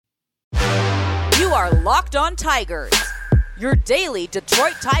You are Locked On Tigers, your daily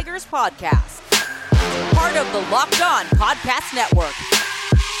Detroit Tigers podcast. Part of the Locked On Podcast Network,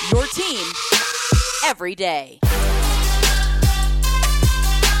 your team every day.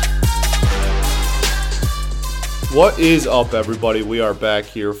 What is up, everybody? We are back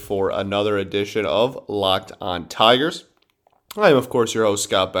here for another edition of Locked On Tigers. I am, of course, your host,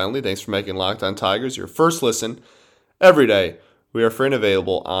 Scott Bentley. Thanks for making Locked On Tigers your first listen every day. We are free and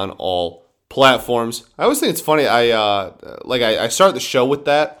available on all platforms. I always think it's funny. I start the show with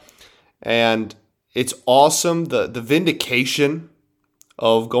that, and it's awesome the vindication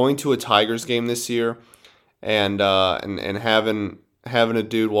of going to a Tigers game this year, and having a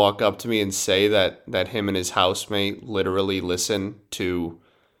dude walk up to me and say that him and his housemate literally listen to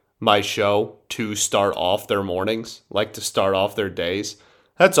my show to start off their mornings, like to start off their days.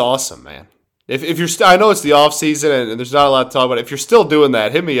 That's awesome, man. If you're, I know it's the off season and there's not a lot to talk about. If you're still doing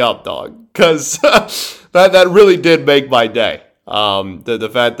that, hit me up, dog, because that really did make my day. The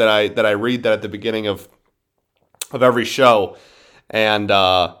fact that I read that at the beginning of every show, and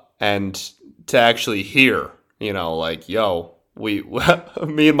to actually hear, like, yo,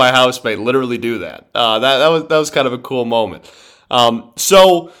 me and my housemate literally do that. That was kind of a cool moment.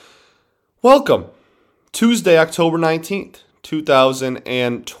 So welcome, Tuesday, October 19th.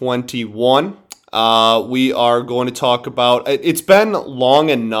 2021. We are going to talk about, it's been long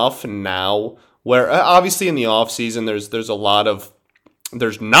enough now where obviously in the off season there's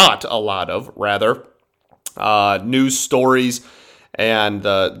not a lot of news stories, and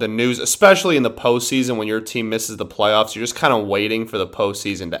the news, especially in the postseason when your team misses the playoffs, you're just kind of waiting for the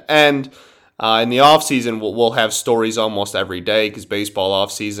postseason to end. In the offseason, we'll have stories almost every day because baseball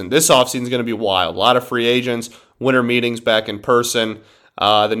offseason, this offseason is going to be wild. A lot of free agents, winter meetings back in person,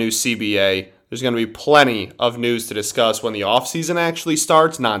 the new CBA. There's going to be plenty of news to discuss when the offseason actually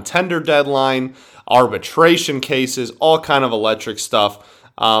starts, non-tender deadline, arbitration cases, all kind of electric stuff.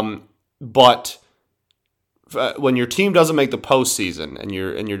 But when your team doesn't make the postseason and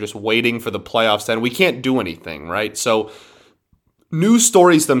you're just waiting for the playoffs, then we can't do anything, right? So news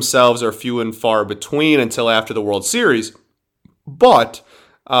stories themselves are few and far between until after the World Series, but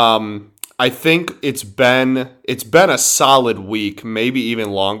I think it's been a solid week, maybe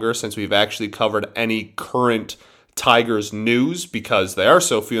even longer, since we've actually covered any current Tigers news because they are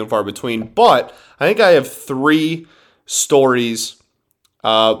so few and far between. But I think I have three stories,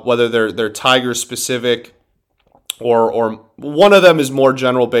 whether they're Tigers specific or one of them is more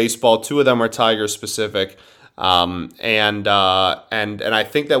general baseball, two of them are Tigers specific. And I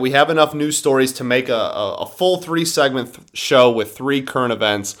think that we have enough news stories to make a full 3-segment show with 3 current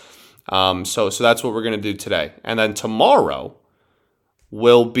events. So that's what we're going to do today. And then tomorrow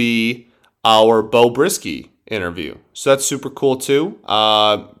will be our Beau Brieske interview. So that's super cool too.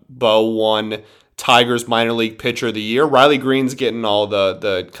 Beau won Tigers Minor League Pitcher of the Year. Riley Green's getting all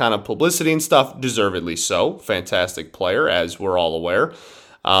the kind of publicity and stuff, deservedly so. Fantastic player, as we're all aware.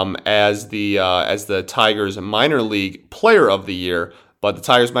 As the Tigers Minor League Player of the Year, but the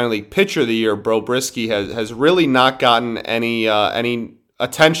Tigers Minor League Pitcher of the Year, Beau Brieske, has really not gotten any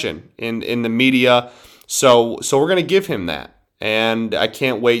attention in the media. So we're gonna give him that, and I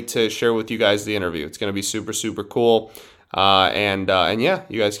can't wait to share with you guys the interview. It's gonna be super super cool, and yeah,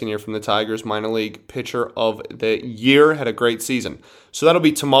 you guys can hear from the Tigers Minor League Pitcher of the Year. Had a great season. So that'll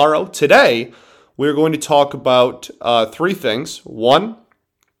be tomorrow. Today we're going to talk about 3 things. One,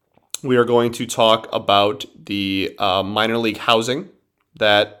 we are going to talk about the minor league housing,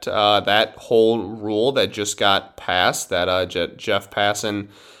 that whole rule that just got passed, that Jeff Passan,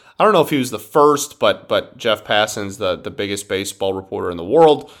 I don't know if he was the first, but Jeff Passan's the biggest baseball reporter in the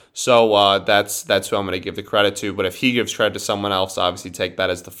world, so that's who I'm going to give the credit to. But if he gives credit to someone else, obviously take that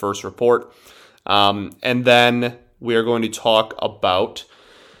as the first report. And then we are going to talk about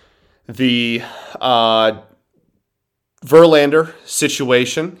the Verlander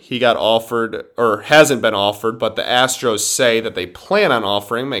situation. He got offered, or hasn't been offered, but the Astros say that they plan on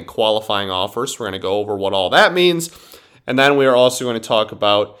offering, make qualifying offers. We're going to go over what all that means. And then we are also going to talk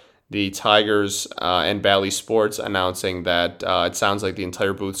about the Tigers and Bally Sports announcing that it sounds like the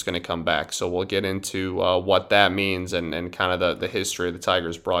entire booth is going to come back. So we'll get into what that means and kind of the history of the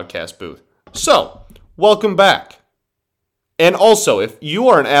Tigers broadcast booth. So, welcome back. And also, if you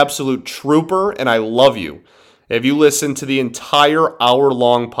are an absolute trooper, and I love you, if you listened to the entire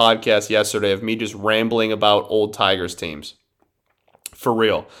hour-long podcast yesterday of me just rambling about old Tigers teams, for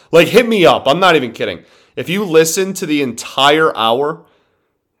real, like, hit me up. I'm not even kidding. If you listen to the entire hour,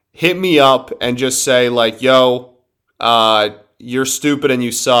 hit me up and just say, like, yo, you're stupid and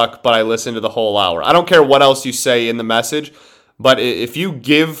you suck, but I listened to the whole hour. I don't care what else you say in the message, but if you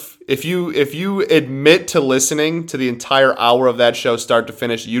give If you admit to listening to the entire hour of that show, start to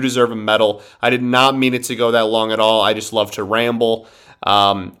finish, you deserve a medal. I did not mean it to go that long at all. I just love to ramble.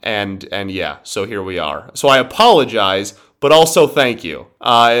 And yeah, so here we are. So I apologize, but also thank you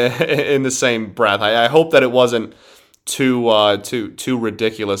in the same breath. I hope that it wasn't too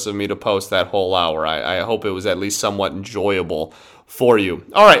ridiculous of me to post that whole hour. I hope it was at least somewhat enjoyable for you.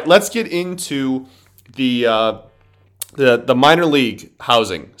 All right, let's get into the minor league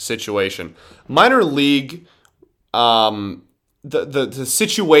housing situation. Minor league, the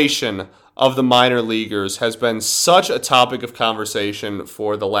situation of the minor leaguers has been such a topic of conversation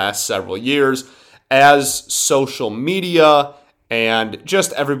for the last several years as social media and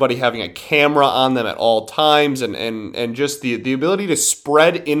just everybody having a camera on them at all times and just the ability to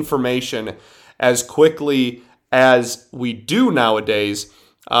spread information as quickly as we do nowadays,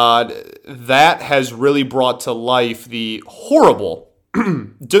 that has really brought to life the horrible,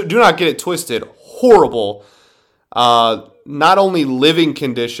 do not get it twisted, horrible, not only living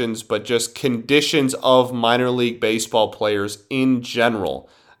conditions, but just conditions of minor league baseball players in general.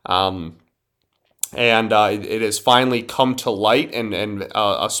 It has finally come to light, and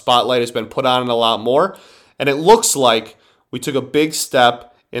a spotlight has been put on it a lot more. And it looks like we took a big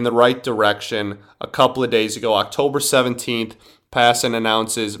step in the right direction a couple of days ago. October 17th, Passan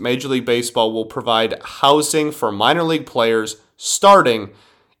announces Major League Baseball will provide housing for minor league players starting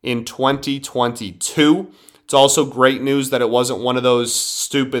in 2022. It's also great news that it wasn't one of those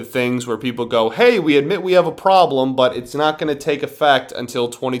stupid things where people go, hey, we admit we have a problem, but it's not going to take effect until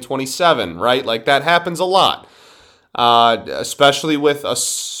 2027, right? Like that happens a lot, especially with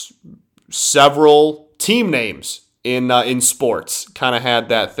several team names in sports kind of had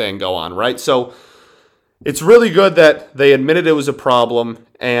that thing go on, right? So it's really good that they admitted it was a problem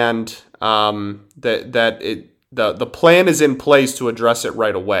and the plan is in place to address it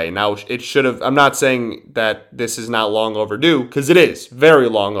right away. Now, it should have. I'm not saying that this is not long overdue, because it is very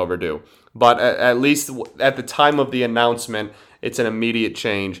long overdue. But at least at the time of the announcement, it's an immediate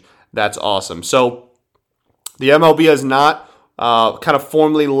change. That's awesome. So the MLB has not kind of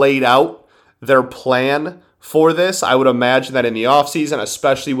formally laid out their plan for this. I would imagine that in the offseason,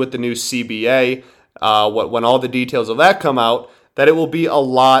 especially with the new CBA, when all the details of that come out, that it will be a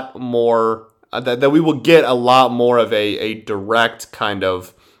lot more. That we will get a lot more of a direct kind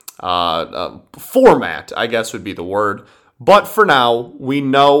of format, I guess would be the word. But for now, we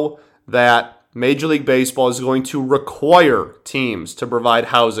know that Major League Baseball is going to require teams to provide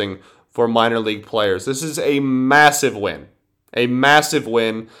housing for minor league players. This is a massive win. A massive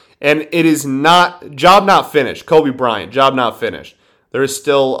win. And it is job not finished. Kobe Bryant, job not finished. There is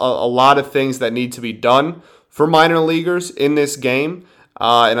still a lot of things that need to be done for minor leaguers in this game.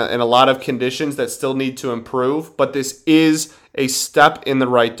 And a lot of conditions that still need to improve, but this is a step in the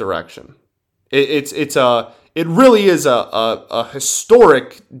right direction. It really is a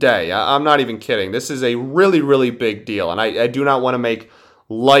historic day. I'm not even kidding. This is a really, really big deal, and I do not want to make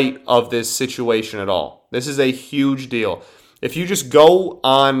light of this situation at all. This is a huge deal. If you just go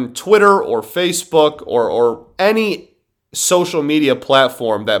on Twitter or Facebook or any social media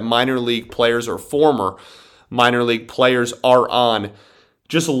platform that minor league players or former minor league players are on,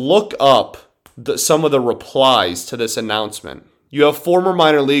 just look up some of the replies to this announcement. You have former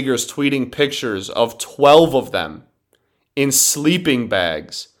minor leaguers tweeting pictures of 12 of them in sleeping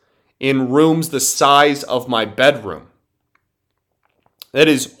bags in rooms the size of my bedroom. That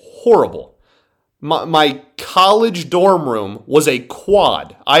is horrible. My college dorm room was a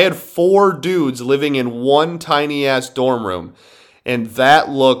quad. I had 4 dudes living in one tiny-ass dorm room, and that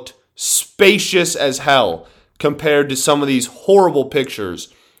looked spacious as hell compared to some of these horrible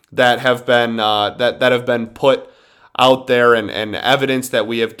pictures that have been that have been put out there and evidence that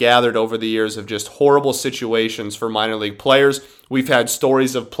we have gathered over the years of just horrible situations for minor league players. We've had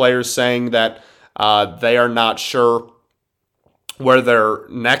stories of players saying that they are not sure where their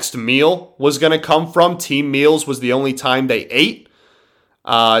next meal was going to come from. Team meals was the only time they ate.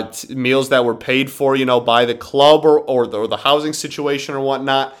 Meals that were paid for, by the club or the housing situation or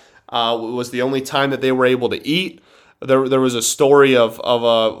whatnot. Was the only time that they were able to eat. There was a story of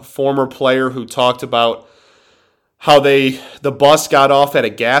a former player who talked about how the bus got off at a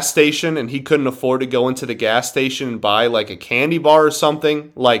gas station and he couldn't afford to go into the gas station and buy like a candy bar or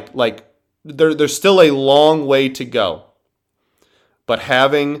something. Like there's still a long way to go. But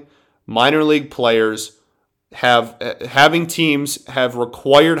having minor league players having teams have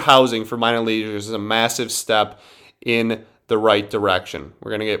required housing for minor leaguers is a massive step in the right direction.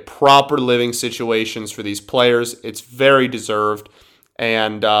 We're going to get proper living situations for these players. It's very deserved,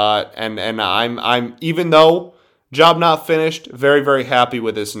 and I'm even though Job not finished. Very, very happy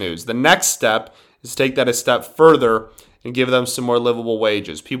with this news. The next step is to take that a step further and give them some more livable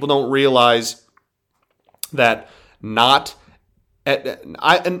wages. People don't realize that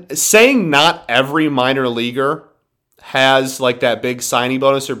saying not every minor leaguer has like that big signing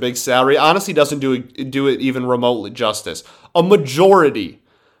bonus or big salary honestly doesn't do it even remotely justice. A majority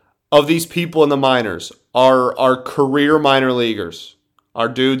of these people in the minors are career minor leaguers, are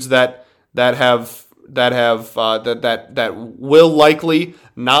dudes that will likely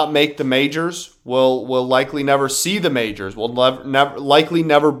not make the majors, will likely never see the majors, will likely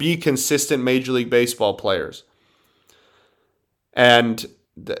never be consistent Major League Baseball players. And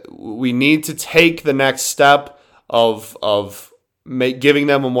we need to take the next step of giving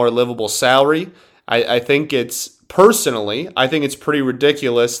them a more livable salary. I think it's pretty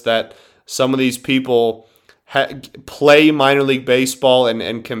ridiculous that some of these people play minor league baseball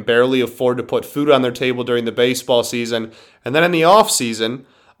and can barely afford to put food on their table during the baseball season, and then in the off season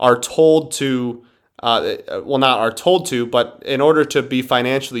are told to, not are told to, but in order to be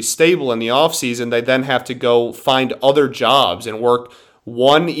financially stable in the off season, they then have to go find other jobs and work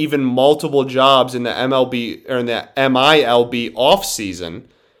one, even multiple jobs in the MLB or in the MILB off season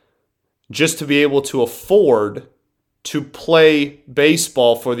just to be able to afford to play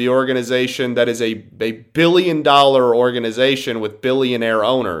baseball for the organization that is a billion-dollar organization with billionaire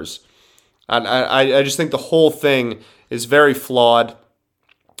owners. I just think the whole thing is very flawed.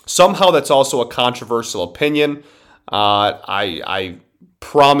 Somehow that's also a controversial opinion. I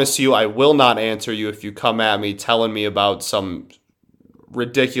promise you I will not answer you if you come at me telling me about some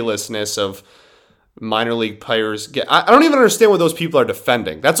ridiculousness of minor league players. I don't even understand what those people are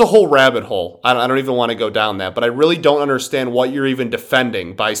defending. That's a whole rabbit hole. I don't even want to go down that, but I really don't understand what you're even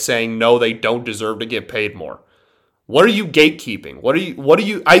defending by saying, no, they don't deserve to get paid more. What are you gatekeeping? What are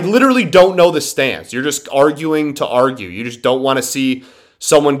you, I literally don't know the stance. You're just arguing to argue. You just don't want to see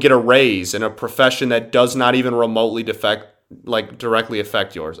someone get a raise in a profession that does not even remotely directly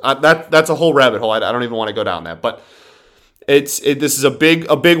affect yours. That's a whole rabbit hole. I don't even want to go down that, but this is a big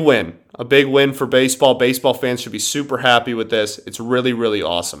win. A big win for baseball. Baseball fans should be super happy with this. It's really, really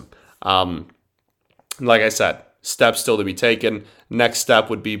awesome. Like I said, steps still to be taken. Next step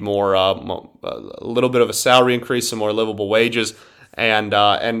would be more a little bit of a salary increase, some more livable wages, and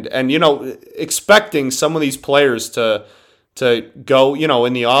expecting some of these players to go,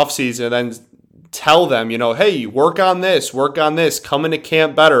 in the offseason and then tell them, hey, work on this, come into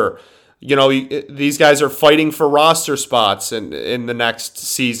camp better. These guys are fighting for roster spots in the next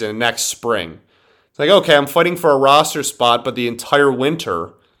season, next spring. It's like, okay, I'm fighting for a roster spot, but the entire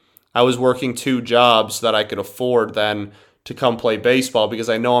winter I was working 2 jobs that I could afford then to come play baseball because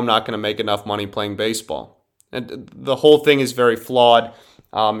I know I'm not going to make enough money playing baseball. And the whole thing is very flawed.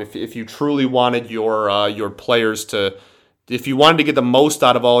 If you truly wanted your players if you wanted to get the most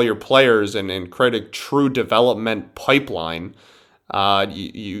out of all your players and create a true development pipeline,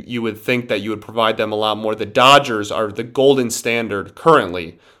 you would think that you would provide them a lot more. The Dodgers are the golden standard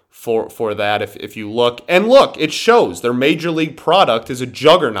currently for that. If you look, it shows. Their major league product is a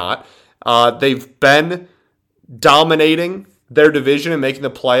juggernaut. They've been dominating their division and making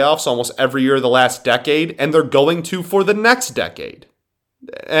the playoffs almost every year of the last decade, and they're going to for the next decade.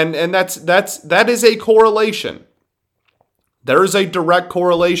 And that is a correlation. There is a direct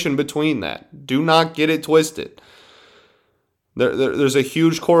correlation between that. Do not get it twisted. There's a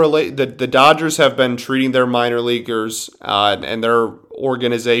huge correlation. The Dodgers have been treating their minor leaguers and their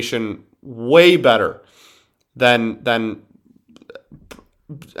organization way better than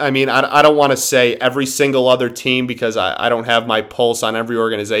I don't want to say every single other team because I don't have my pulse on every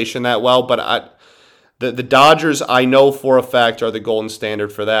organization that well, but the Dodgers, I know for a fact, are the golden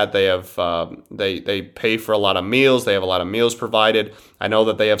standard for that. They have they pay for a lot of meals. They have a lot of meals provided. I know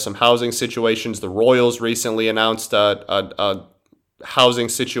that they have some housing situations. The Royals recently announced a housing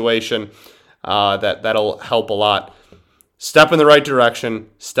situation that'll help a lot. Step in the right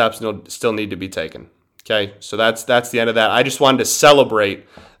direction. Steps still need to be taken. Okay, so that's the end of that. I just wanted to celebrate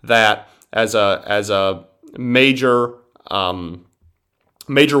that as a major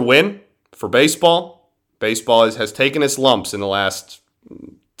win for baseball. Baseball has taken its lumps in the last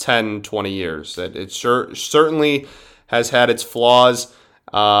 10, 20 years. It certainly has had its flaws,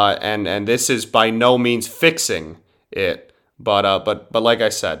 and this is by no means fixing it. But like I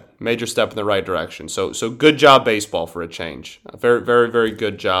said, major step in the right direction. So good job, baseball, for a change. A very, very, very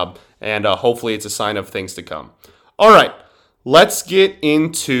good job, and hopefully it's a sign of things to come. All right, let's get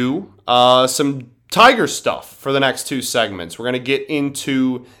into some Tiger stuff for the next 2 segments. We're going to get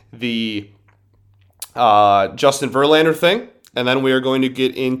into the Justin Verlander thing, And then we are going to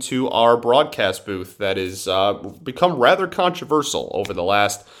get into our broadcast booth that has become rather controversial over the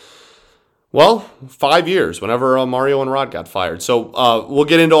last, 5 years, whenever Mario and Rod got fired. So we'll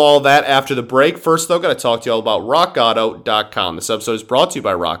get into all that after the break. First, though, got to talk to you all about RockAuto.com. This episode is brought to you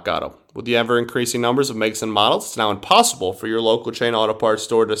by Rock Auto. With the ever-increasing numbers of makes and models, it's now impossible for your local chain auto parts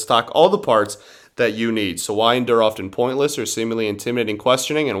store to stock all the parts that you need. So why endure often pointless or seemingly intimidating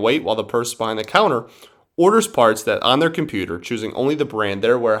questioning and wait while the person behind the counter orders parts that on their computer, choosing only the brand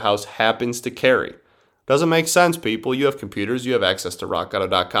their warehouse happens to carry? Doesn't make sense, people. You have computers. You have access to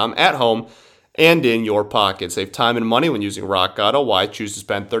RockAuto.com at home and in your pocket. Save time and money when using Rock Auto. Why choose to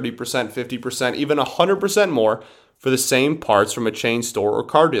spend 30%, 50%, even 100% more for the same parts from a chain store or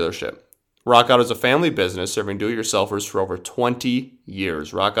car dealership? Rock Auto is a family business serving do-it-yourselfers for over 20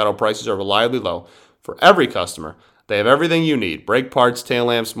 years. Rock Auto prices are reliably low for every customer. They have everything you need: brake parts, tail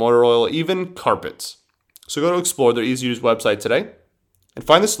lamps, motor oil, even carpets. So go to explore their easy-to-use website today and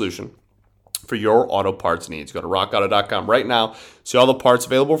find the solution for your auto parts needs. Go to rockauto.com right now, see all the parts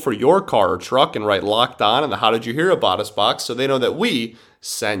available for your car or truck, and write Locked On in the How Did You Hear About Us box so they know that we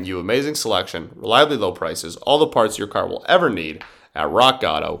send you amazing selection, reliably low prices, all the parts your car will ever need at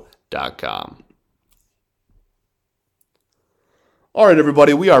rockauto.com. All right,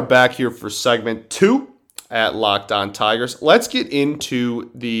 everybody, we are back here for segment 2 at Locked On Tigers. Let's get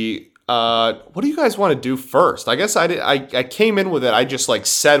into the what do you guys want to do first? I guess I came in with it. I just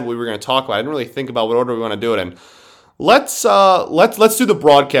said what we were going to talk about. I didn't really think about what order we want to do it in. Let's do the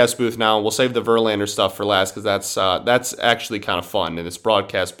broadcast booth now. We'll save the Verlander stuff for last because that's actually kind of fun. And this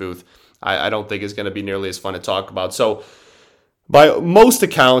broadcast booth, I don't think is going to be nearly as fun to talk about. So by most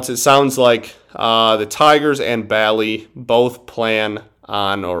accounts, it sounds like the Tigers and Bally both plan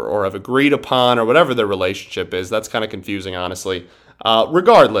on or have agreed upon or whatever their relationship is. That's kind of confusing, honestly.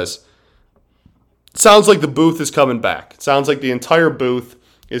 Regardless, sounds like the booth is coming back. It sounds like the entire booth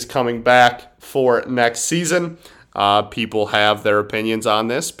is coming back for next season. People have their opinions on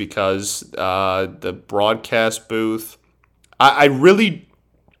this because the broadcast booth, I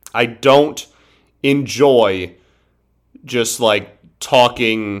don't enjoy just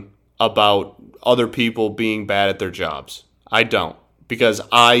talking about other people being bad at their jobs. I don't, because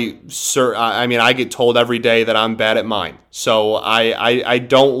I get told every day that I'm bad at mine. So I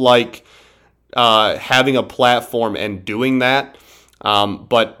don't like having a platform and doing that.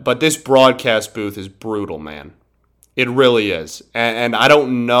 But this broadcast booth is brutal, man. It really is. And I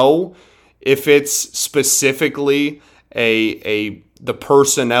don't know if it's specifically the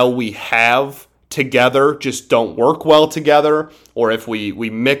personnel we have together just don't work well together, or if we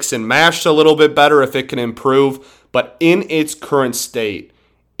mix and mash a little bit better, if it can improve. But in its current state,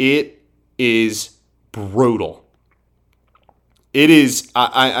 it is brutal. It is,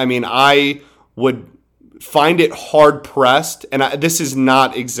 I would find it hard pressed, and this is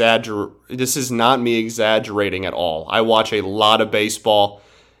not me exaggerating at all. I watch a lot of baseball.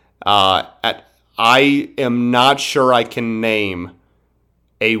 I am not sure I can name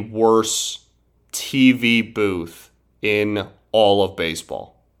a worse TV booth in all of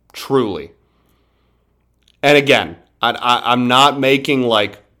baseball, truly. And again, I'm not making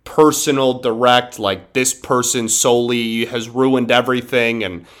personal direct, this person solely has ruined everything,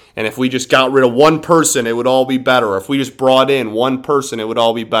 and if we just got rid of one person, it would all be better. Or if we just brought in one person, it would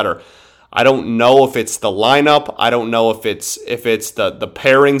all be better. I don't know if it's the lineup. I don't know if it's the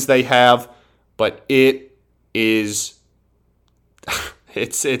pairings they have, but it is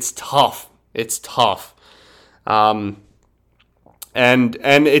it's tough. It's tough. And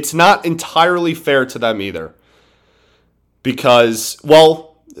it's not entirely fair to them either. Because,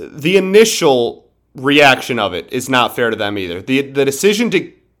 the initial reaction of it is not fair to them either. The decision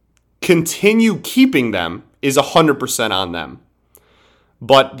to continue keeping them is 100% on them.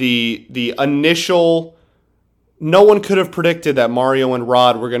 But the initial, no one could have predicted that Mario and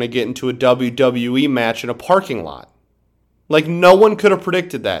Rod were going to get into a WWE match in a parking lot. No one could have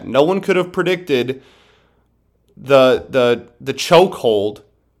predicted that. No one could have predicted the chokehold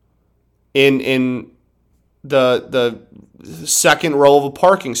in the second row of a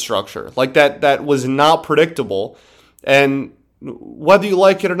parking structure. That was not predictable. And whether you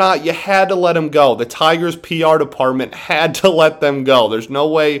like it or not, you had to let them go. The Tigers PR department had to let them go. There's no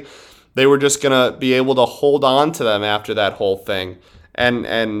way they were just going to be able to hold on to them after that whole thing.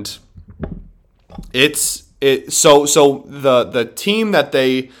 And so the team that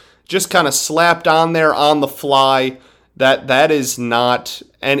they just kind of slapped on there on the fly, that is not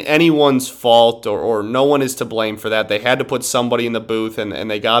anyone's fault, or no one is to blame for that. They had to put somebody in the booth, and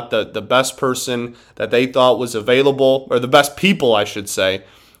they got the best person that they thought was available, or the best people, I should say,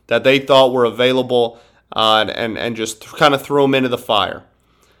 that they thought were available. and just kind of threw him into the fire.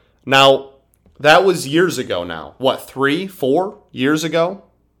 Now, that was years ago now. What, 3 or 4 years ago?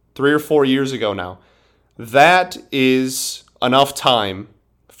 3 or 4 years ago now. That is enough time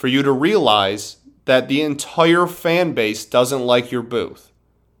for you to realize that the entire fan base doesn't like your booth.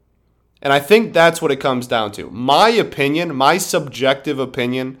 And I think that's what it comes down to. My opinion, my subjective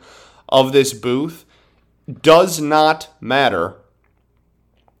opinion of this booth does not matter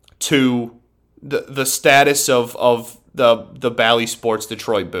to the status of the Bally Sports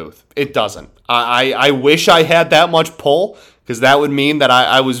Detroit booth. It doesn't. I wish I had that much pull, because that would mean that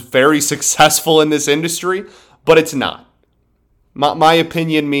I was very successful in this industry, but it's not. My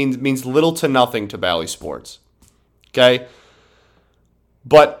opinion means little to nothing to Bally Sports. Okay?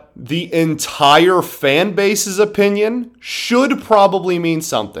 But the entire fan base's opinion should probably mean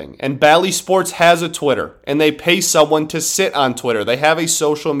something. And Bally Sports has a Twitter, and they pay someone to sit on Twitter. They have a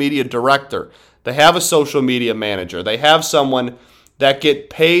social media director. They have a social media manager. They have someone that gets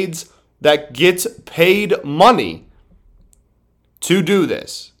paid money to do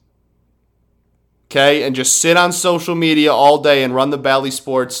this. Okay? And just sit on social media all day and run the Bally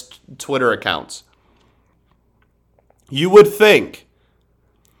Sports Twitter accounts. You would think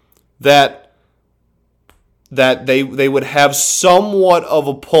that they would have somewhat of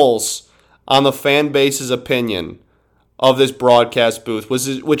a pulse on the fan base's opinion of this broadcast booth,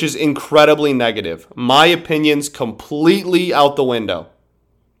 which is incredibly negative. My opinion's completely out the window.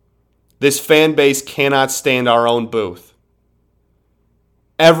 This fan base cannot stand our own booth.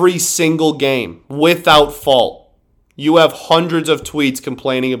 Every single game, without fault, you have hundreds of tweets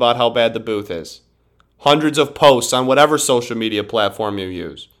complaining about how bad the booth is. Hundreds of posts on whatever social media platform you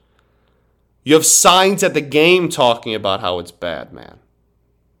use. You have signs at the game talking about how it's bad, man.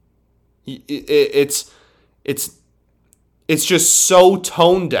 It's just so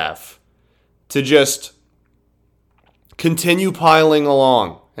tone deaf to just continue piling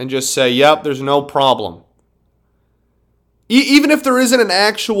along and just say, yep, there's no problem. Even if there isn't an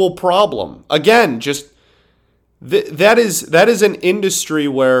actual problem. Again, just that is an industry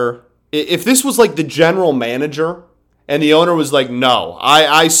where if this was like the general manager and the owner was like, no,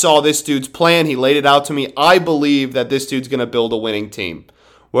 I saw this dude's plan. He laid it out to me. I believe that this dude's going to build a winning team,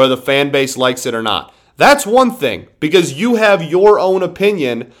 whether the fan base likes it or not. That's one thing, because you have your own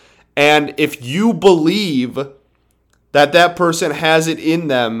opinion, and if you believe that that person has it in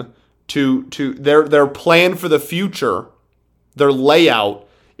them to their plan for the future, their layout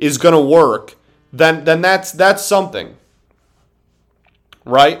is going to work, then that's something.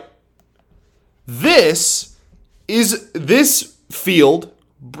 Right? This field,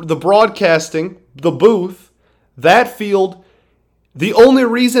 the broadcasting, the booth, that field, the only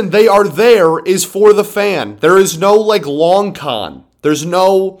reason they are there is for the fan. There is no like long con. There's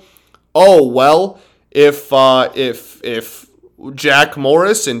no, oh well, if Jack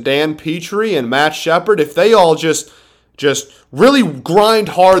Morris and Dan Petrie and Matt Shepard, if they all just really grind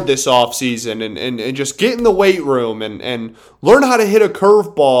hard this offseason and just get in the weight room and learn how to hit a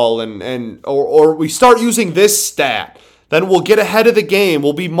curveball or we start using this stat, then we'll get ahead of the game.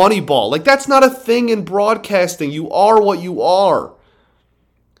 We'll be Moneyball. Like, that's not a thing in broadcasting. You are what you are.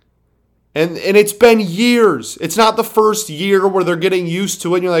 And it's been years. It's not the first year where they're getting used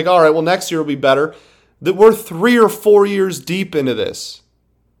to it and you're like, all right, well, next year will be better. That we're 3 or 4 years deep into this.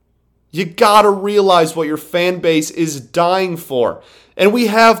 You gotta realize what your fan base is dying for. And we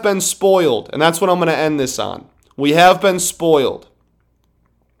have been spoiled. And that's what I'm going to end this on. We have been spoiled.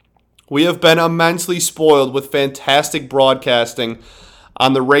 We have been immensely spoiled with fantastic broadcasting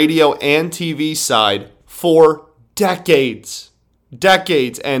on the radio and TV side for decades.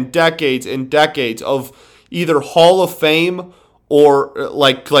 Decades and decades and decades of either Hall of Fame or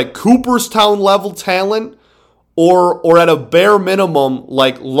like Cooperstown level talent, or at a bare minimum,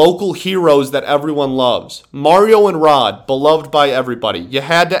 like local heroes that everyone loves. Mario and Rod, beloved by everybody. You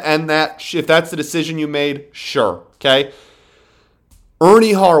had to end that. If that's the decision you made, sure. Okay?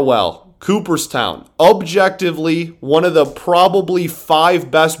 Ernie Harwell, Cooperstown. Objectively, one of the probably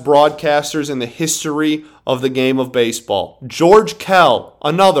 5 best broadcasters in the history of the game of baseball. George Kell,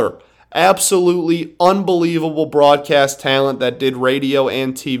 another absolutely unbelievable broadcast talent that did radio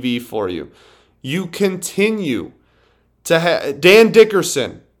and TV for you. You continue to have Dan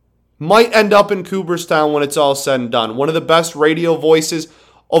Dickerson, might end up in Cooperstown when it's all said and done. One of the best radio voices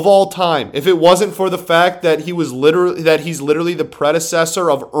of all time. If it wasn't for the fact that he's literally the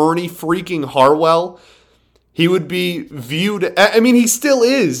predecessor of Ernie freaking Harwell, he would be viewed. I mean, he still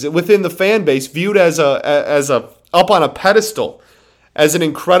is within the fan base, viewed as a up on a pedestal, as an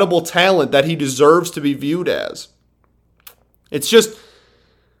incredible talent that he deserves to be viewed as. It's just,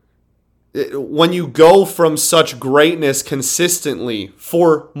 when you go from such greatness consistently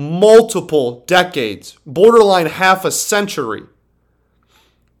for multiple decades, borderline half a century,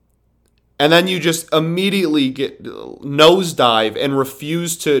 and then you just immediately get nosedive and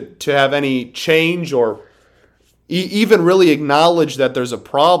refuse to have any change or even really acknowledge that there's a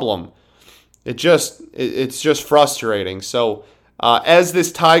problem, it's just frustrating. So as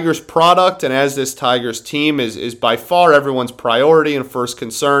this Tigers product and as this Tigers team is by far everyone's priority and first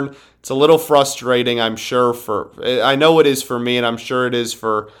concern, it's a little frustrating, I'm sure, I know it is for me, and I'm sure it is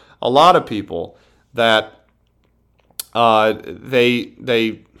for a lot of people, that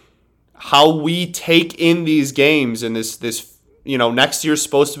they how we take in these games, and this next year's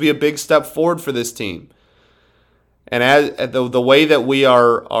supposed to be a big step forward for this team. And as the way that we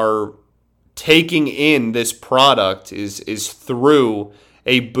are taking in this product is through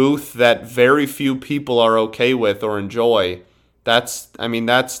a booth that very few people are okay with or enjoy. That's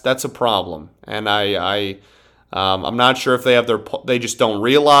a problem, and I'm not sure if they just don't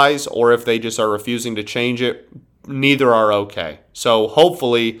realize, or if they just are refusing to change it. Neither are okay. So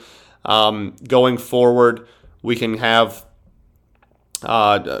hopefully, going forward, we can have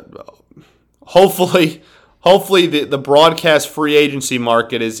hopefully the broadcast free agency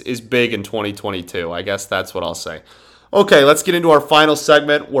market is big in 2022. I guess that's what I'll say. Okay, let's get into our final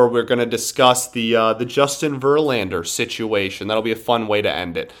segment where we're going to discuss the Justin Verlander situation. That'll be a fun way to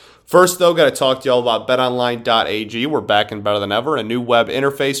end it. First, though, got to talk to you all about BetOnline.ag. We're back and better than ever. A new web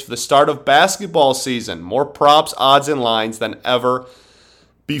interface for the start of basketball season. More props, odds, and lines than ever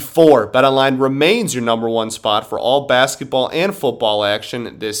before. BetOnline remains your number one spot for all basketball and football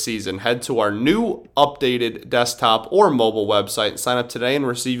action this season. Head to our new updated desktop or mobile website. Sign up today and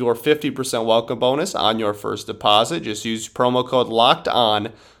receive your 50% welcome bonus on your first deposit. Just use promo code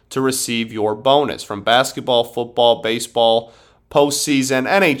LOCKEDON to receive your bonus. From basketball, football, baseball, postseason,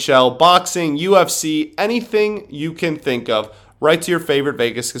 NHL, boxing, UFC, anything you can think of, right to your favorite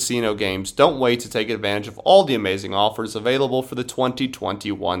Vegas casino games. Don't wait to take advantage of all the amazing offers available for the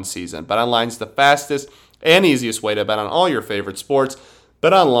 2021 season. BetOnline is the fastest and easiest way to bet on all your favorite sports.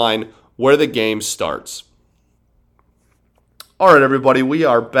 BetOnline, where the game starts. All right, everybody, we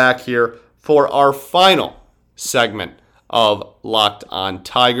are back here for our final segment of Locked On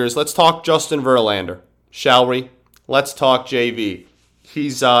Tigers. Let's talk Justin Verlander, shall we? Let's talk JV.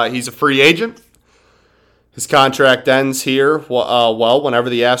 He's a free agent. His contract ends here. Whenever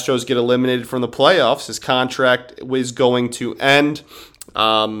the Astros get eliminated from the playoffs, his contract is going to end.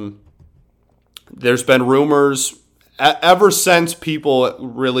 There's been rumors ever since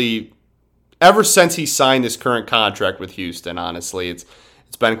he signed this current contract with Houston. Honestly, it's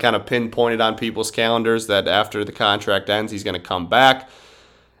been kind of pinpointed on people's calendars that after the contract ends, he's going to come back.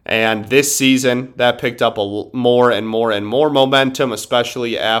 And this season, that picked up more and more momentum,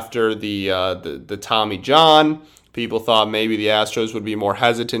 especially after the Tommy John. People thought maybe the Astros would be more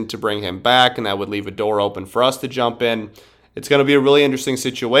hesitant to bring him back, and that would leave a door open for us to jump in. It's going to be a really interesting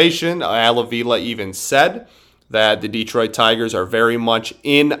situation. Al Avila even said that the Detroit Tigers are very much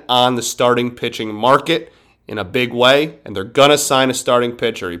in on the starting pitching market in a big way, and they're going to sign a starting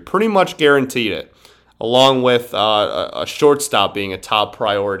pitcher. He pretty much guaranteed it, along with a shortstop being a top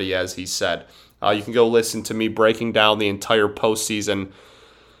priority, as he said. You can go listen to me breaking down the entire postseason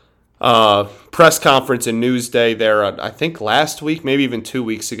press conference in Newsday there, I think last week, maybe even 2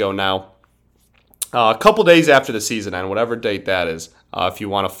 weeks ago now. A couple days after the season end, whatever date that is, if you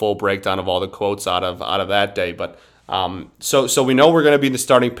want a full breakdown of all the quotes out of that day. But so we know we're going to be in the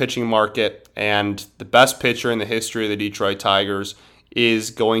starting pitching market, and the best pitcher in the history of the Detroit Tigers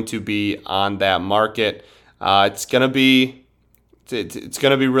is going to be on that market. It's going to be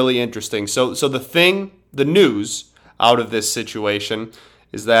really interesting. So the news out of this situation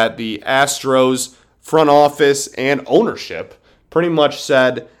is that the Astros front office and ownership pretty much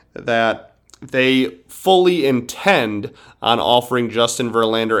said that they fully intend on offering Justin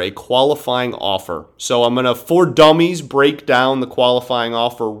Verlander a qualifying offer. So I'm going to, for dummies, break down the qualifying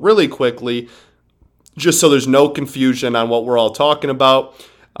offer really quickly, just so there's no confusion on what we're all talking about.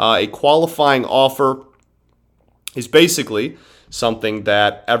 A qualifying offer is basically something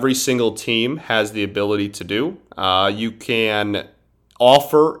that every single team has the ability to do. You can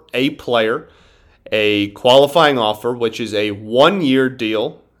offer a player a qualifying offer, which is a 1-year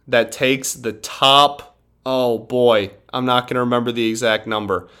deal that takes the top, oh boy, I'm not going to remember the exact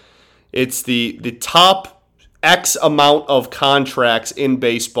number. It's the top X amount of contracts in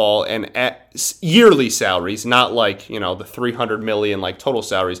baseball and yearly salaries, not like, the $300 million like total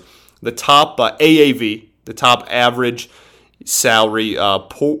salaries. The top AAV, the top average salary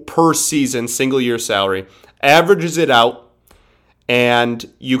per season, single year salary, averages it out, and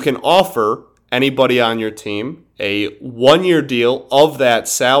you can offer anybody on your team a 1-year deal of that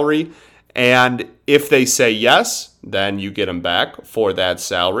salary, and if they say yes, then you get them back for that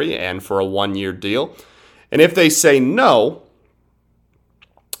salary and for a 1-year deal. And if they say no,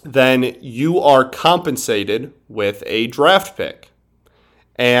 then you are compensated with a draft pick.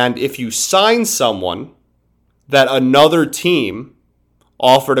 And if you sign someone that another team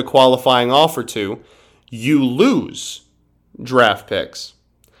offered a qualifying offer to, you lose draft picks.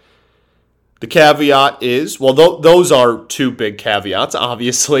 The caveat is, well, those are two big caveats,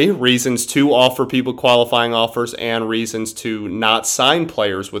 obviously. Reasons to offer people qualifying offers and reasons to not sign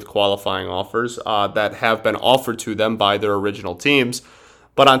players with qualifying offers that have been offered to them by their original teams.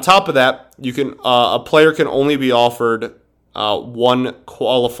 But on top of that, a player can only be offered one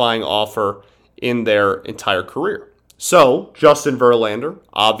qualifying offer in their entire career. So Justin Verlander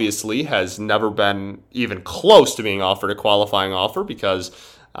obviously has never been even close to being offered a qualifying offer because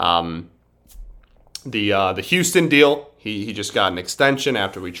the Houston deal, he just got an extension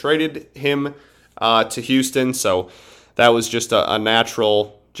after we traded him to Houston. So that was just a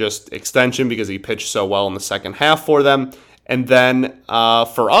natural just extension because he pitched so well in the second half for them. And then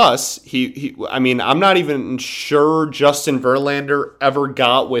for us, I'm not even sure Justin Verlander ever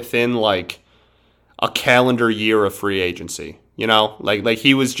got within like a calendar year of free agency. You know, like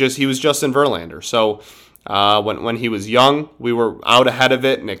he was Justin Verlander. So when he was young, we were out ahead of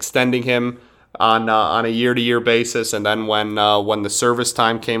it and extending him on a year-to-year basis. And then when the service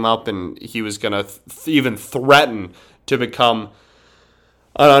time came up and he was going to even threaten to become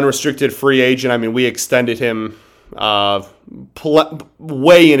an unrestricted free agent, I mean, we extended him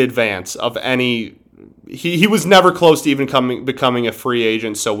way in advance of any. He was never close to even becoming a free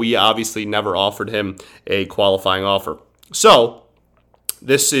agent, so we obviously never offered him a qualifying offer. So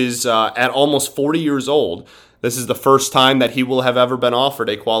this is at almost 40 years old. This is the first time that he will have ever been offered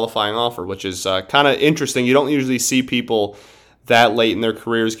a qualifying offer, which is kind of interesting. You don't usually see people that late in their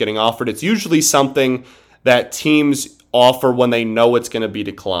careers getting offered. It's usually something that teams offer when they know it's going to be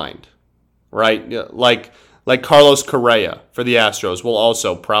declined, right? Like Carlos Correa for the Astros will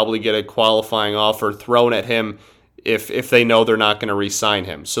also probably get a qualifying offer thrown at him if they know they're not going to re-sign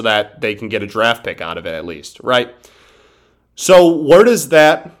him so that they can get a draft pick out of it at least, right? So where does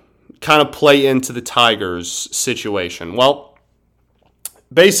that kind of play into the Tigers situation? Well,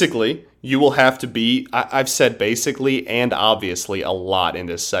 basically, you will have to be, I've said basically and obviously a lot in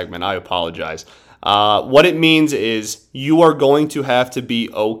this segment. I apologize. What it means is you are going to have to be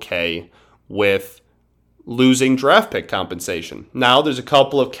okay with losing draft pick compensation. Now, there's a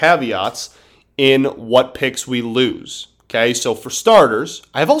couple of caveats in what picks we lose. Okay, so for starters,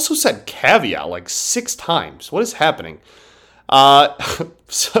 I've also said caveat like 6 times. What is happening?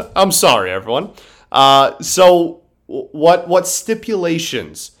 I'm sorry, everyone. So what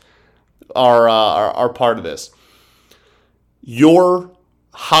stipulations are part of this? Your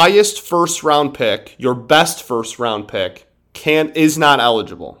highest first round pick, your best first round pick, is not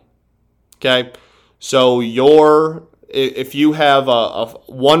eligible. Okay. So if you have a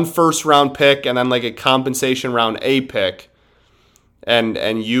one first round pick and then like a compensation round A pick,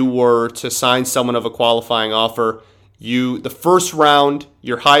 and you were to sign someone of a qualifying offer, the first round,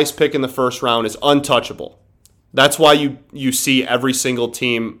 your highest pick in the first round is untouchable. That's why you see every single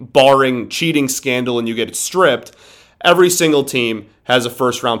team, barring cheating scandal and you get it stripped, every single team has a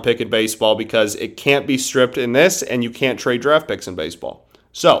first round pick in baseball because it can't be stripped in this and you can't trade draft picks in baseball.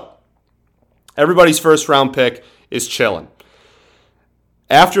 So everybody's first round pick is chilling.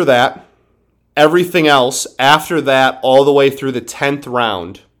 After that, everything else after that all the way through the 10th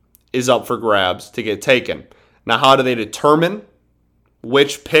round is up for grabs to get taken. Now, how do they determine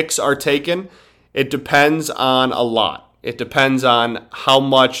which picks are taken? It depends on a lot. It depends on how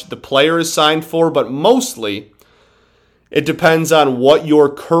much the player is signed for, but mostly it depends on what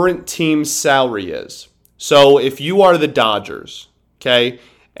your current team's salary is. So if you are the Dodgers, okay,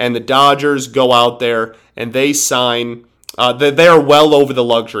 and the Dodgers go out there and they sign, they are well over the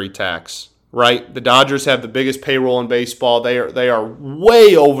luxury tax, right? The Dodgers have the biggest payroll in baseball. They are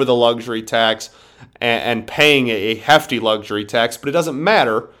way over the luxury tax and paying a hefty luxury tax, but it doesn't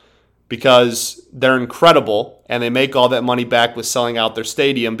matter because they're incredible and they make all that money back with selling out their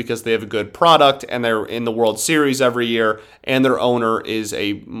stadium because they have a good product and they're in the World Series every year and their owner is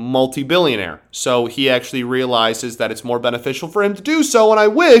a multi-billionaire. So he actually realizes that it's more beneficial for him to do so, and I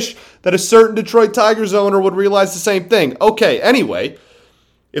wish that a certain Detroit Tigers owner would realize the same thing. Okay, anyway,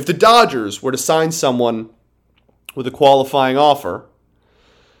 if the Dodgers were to sign someone with a qualifying offer,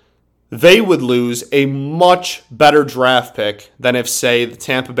 they would lose a much better draft pick than if, say, the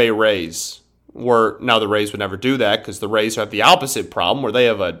Tampa Bay Rays Now the Rays would never do that because the Rays have the opposite problem where they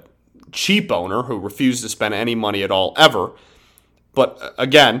have a cheap owner who refuses to spend any money at all ever. But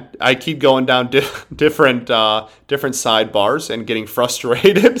again, I keep going down different sidebars and getting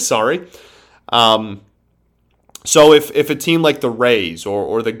frustrated. Sorry. So if a team like the Rays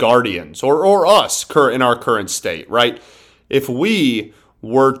or the Guardians or us in our current state, right? If we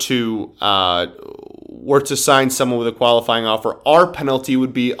were to sign someone with a qualifying offer, our penalty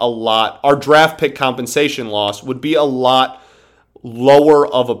would be our draft pick compensation loss would be a lot lower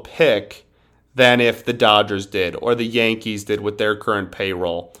of a pick than if the Dodgers did or the Yankees did with their current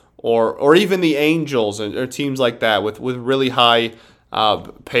payroll or even the Angels or teams like that with really high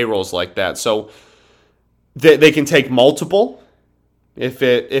payrolls like that. So they can take multiple if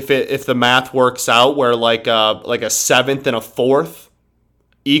the math works out where like a seventh and a fourth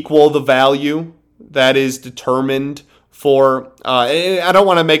equal the value that is determined for. I don't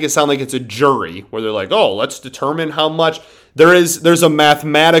want to make it sound like it's a jury where they're like, oh, let's determine how much. There's a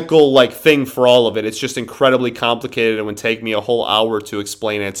mathematical like thing for all of it. It's just incredibly complicated and would take me a whole hour to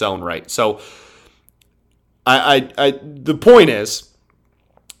explain in its own right. So the point is,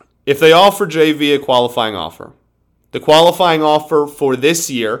 if they offer JV a qualifying offer, the qualifying offer for this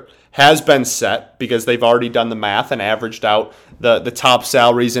year has been set because they've already done the math and averaged out the top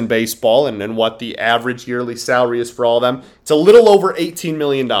salaries in baseball and what the average yearly salary is for all of them. It's a little over $18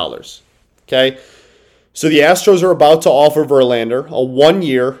 million. Okay? So the Astros are about to offer Verlander a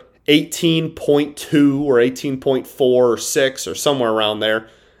 1-year, $18.2 or $18.4 or 6 or somewhere around there,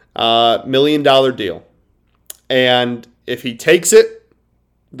 $1 million deal. And if he takes it,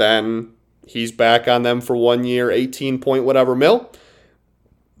 then he's back on them for 1 year, 18 point whatever mil.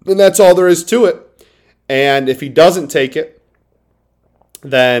 And that's all there is to it. And if he doesn't take it,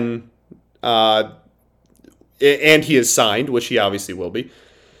 then, and he is signed, which he obviously will be,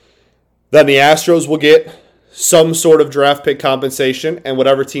 then the Astros will get some sort of draft pick compensation, and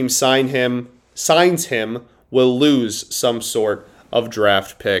whatever team signs him will lose some sort of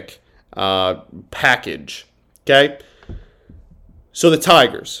draft pick package. Okay? So the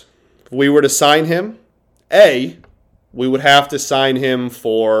Tigers, if we were to sign him, we would have to sign him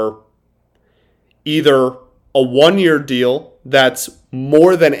for either a 1-year deal that's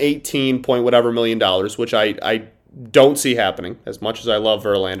more than 18 point whatever million dollars, which I don't see happening. As much as I love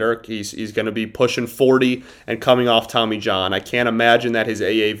Verlander, he's going to be pushing 40 and coming off Tommy John. I can't imagine that his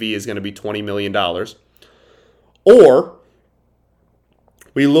AAV is going to be $20 million. Or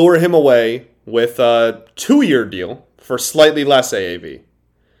we lure him away with a 2-year deal for slightly less AAV.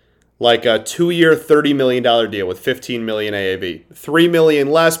 Like a 2-year, $30 million deal with $15 million AAV. $3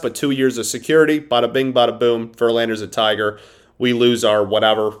 million less, but 2 years of security. Bada bing, bada boom. Verlander's a Tiger. We lose our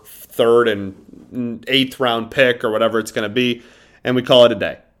whatever 3rd and 8th round pick or whatever it's going to be, and we call it a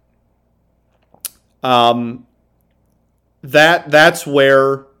day. That's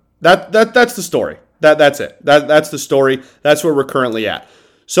where that's the story. That's it. That's the story. That's where we're currently at.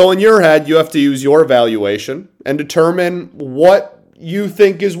 So in your head, you have to use your evaluation and determine what you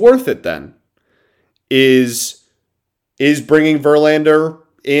think is worth it then. Is bringing Verlander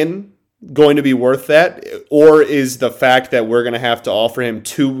in going to be worth that? Or is the fact that we're going to have to offer him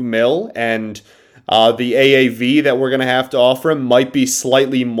 $2 million and the AAV that we're going to have to offer him might be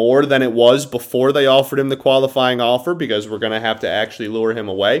slightly more than it was before they offered him the qualifying offer because we're going to have to actually lure him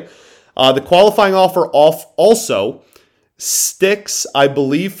away? The qualifying offer also sticks, I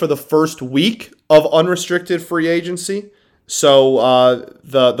believe, for the first week of unrestricted free agency. So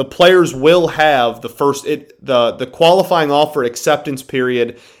the players will have the qualifying offer acceptance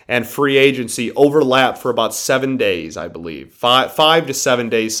period and free agency overlap for about 7 days, I believe. 5 to 7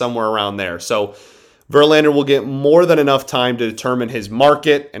 days, somewhere around there. So Verlander will get more than enough time to determine his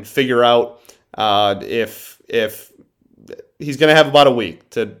market and figure out if he's going to have about a week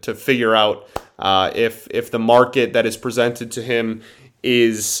to figure out if the market that is presented to him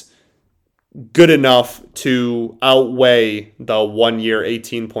is good enough to outweigh the 1 year,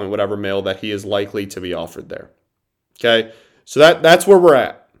 18 point whatever mil that he is likely to be offered there. Okay, so that's where we're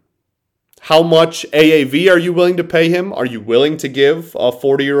at. How much AAV are you willing to pay him? Are you willing to give a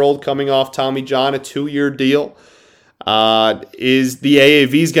 40-year-old coming off Tommy John a 2-year deal? Is the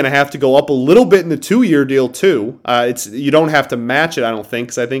AAV going to have to go up a little bit in the 2-year deal too? You don't have to match it, I don't think,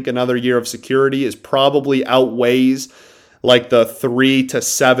 because I think another year of security is probably outweighs like the 3 to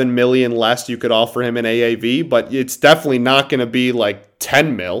 7 million less you could offer him in AAV, but it's definitely not going to be like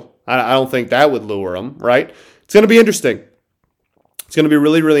 10 mil. I don't think that would lure him, right? It's going to be interesting. It's going to be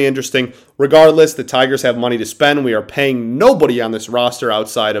really, really interesting. Regardless, the Tigers have money to spend. We are paying nobody on this roster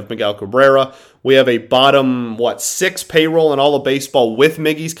outside of Miguel Cabrera. We have a bottom, 6 payroll in all of baseball with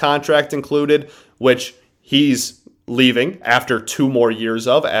Miggy's contract included, which he's leaving after 2 more years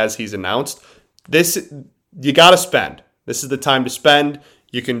of, as he's announced. This, you got to spend. This is the time to spend.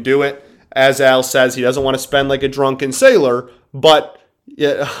 You can do it. As Al says, he doesn't want to spend like a drunken sailor, but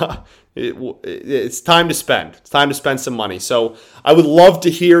it's time to spend. It's time to spend some money. So I would love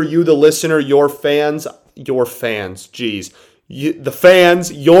to hear you, the listener, your fans, your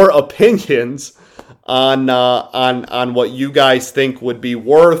opinions on what you guys think would be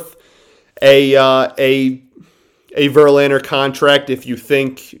worth a Verlander contract. If you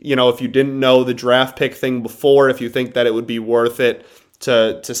think, if you didn't know the draft pick thing before, if you think that it would be worth it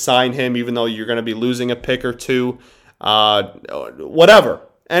to sign him, even though you're going to be losing a pick or two, whatever.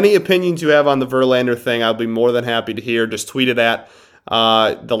 Any opinions you have on the Verlander thing, I'll be more than happy to hear. Just tweet it at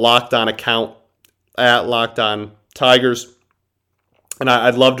the Locked On account, at Locked On Tigers. And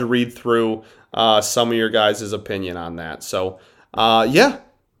I'd love to read through some of your guys' opinion on that. So,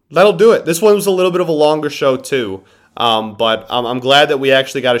 that'll do it. This one was a little bit of a longer show too. But I'm glad that we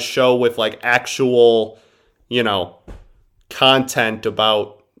actually got a show with like actual, content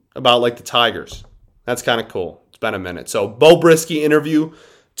about like the Tigers. That's kind of cool. It's been a minute. So Beau Brieske interview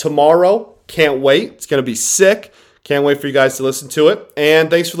tomorrow. Can't wait. It's going to be sick. Can't wait for you guys to listen to it. And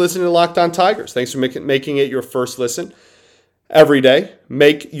thanks for listening to Locked On Tigers. Thanks for making it your first listen every day.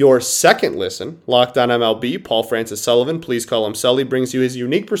 Make your second listen Locked On MLB. Paul Francis Sullivan, please call him Sully, brings you his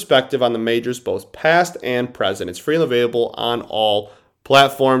unique perspective on the majors, both past and present. It's free and available on all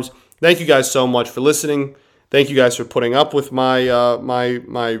platforms. Thank you guys so much for listening. Thank you guys for putting up with my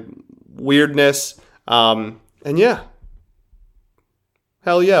my weirdness. And yeah.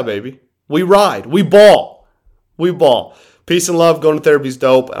 Hell yeah, baby. We ride. We ball. We ball. Peace and love. Going to therapy's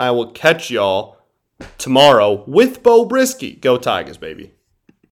dope. And I will catch y'all tomorrow with Beau Brieske. Go Tigers, baby.